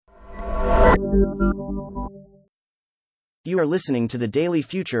You are listening to the daily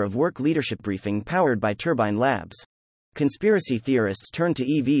Future of Work Leadership Briefing powered by Turbine Labs. Conspiracy theorists turn to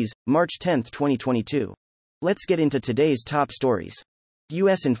EVs, March 10, 2022. Let's get into today's top stories.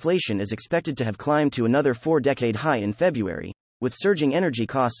 U.S. inflation is expected to have climbed to another four-decade high in February, with surging energy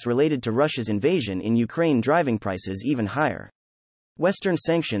costs related to Russia's invasion in Ukraine driving prices even higher. Western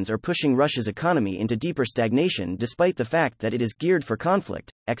sanctions are pushing Russia's economy into deeper stagnation despite the fact that it is geared for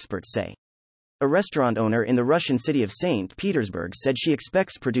conflict, experts say. A restaurant owner in the Russian city of St. Petersburg said she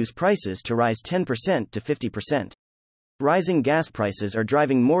expects produce prices to rise 10% to 50%. Rising gas prices are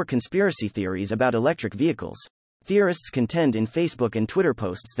driving more conspiracy theories about electric vehicles. Theorists contend in Facebook and Twitter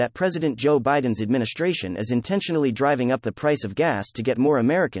posts that President Joe Biden's administration is intentionally driving up the price of gas to get more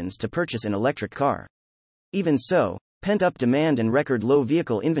Americans to purchase an electric car. Even so, pent-up demand and record-low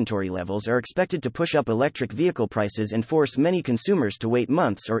vehicle inventory levels are expected to push up electric vehicle prices and force many consumers to wait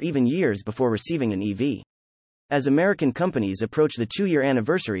months or even years before receiving an EV. As American companies approach the 2-year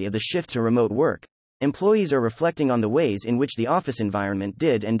anniversary of the shift to remote work, employees are reflecting on the ways in which the office environment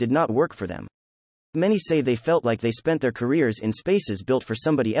did and did not work for them. Many say they felt like they spent their careers in spaces built for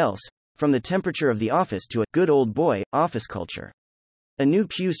somebody else, from the temperature of the office to a good old boy office culture. A new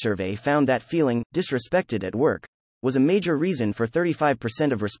Pew survey found that feeling disrespected at work was a major reason for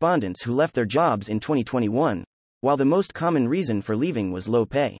 35% of respondents who left their jobs in 2021, while the most common reason for leaving was low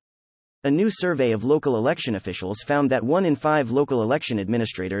pay. A new survey of local election officials found that 1 in 5 local election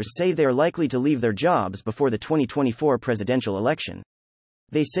administrators say they are likely to leave their jobs before the 2024 presidential election.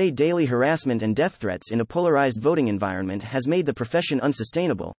 They say daily harassment and death threats in a polarized voting environment has made the profession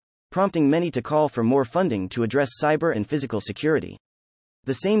unsustainable, prompting many to call for more funding to address cyber and physical security.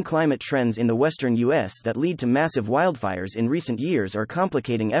 The same climate trends in the western U.S. that lead to massive wildfires in recent years are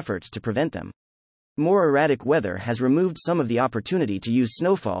complicating efforts to prevent them. More erratic weather has removed some of the opportunity to use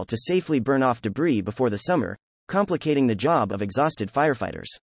snowfall to safely burn off debris before the summer, complicating the job of exhausted firefighters.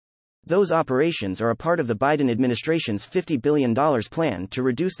 Those operations are a part of the Biden administration's $50 billion plan to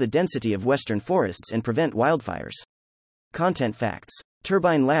reduce the density of western forests and prevent wildfires. Content facts.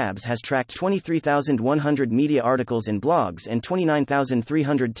 Turbine Labs has tracked 23,100 media articles and blogs and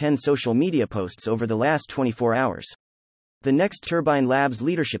 29,310 social media posts over the last 24 hours. The next Turbine Labs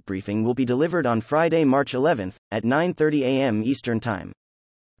leadership briefing will be delivered on Friday, March 11th, at 9:30 a.m. Eastern Time.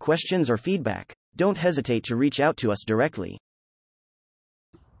 Questions or feedback? Don't hesitate to reach out to us directly.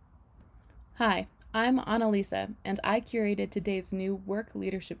 Hi, I'm Annalisa, and I curated today's new work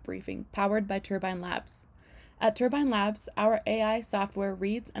leadership briefing powered by Turbine Labs. At Turbine Labs, our AI software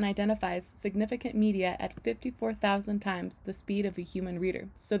reads and identifies significant media at 54,000 times the speed of a human reader,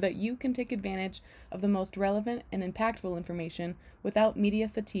 so that you can take advantage of the most relevant and impactful information without media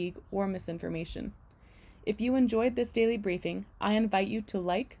fatigue or misinformation. If you enjoyed this daily briefing, I invite you to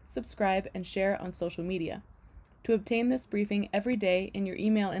like, subscribe, and share on social media. To obtain this briefing every day in your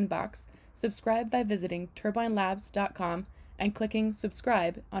email inbox, subscribe by visiting turbinelabs.com and clicking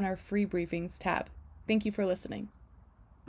subscribe on our free briefings tab. Thank you for listening.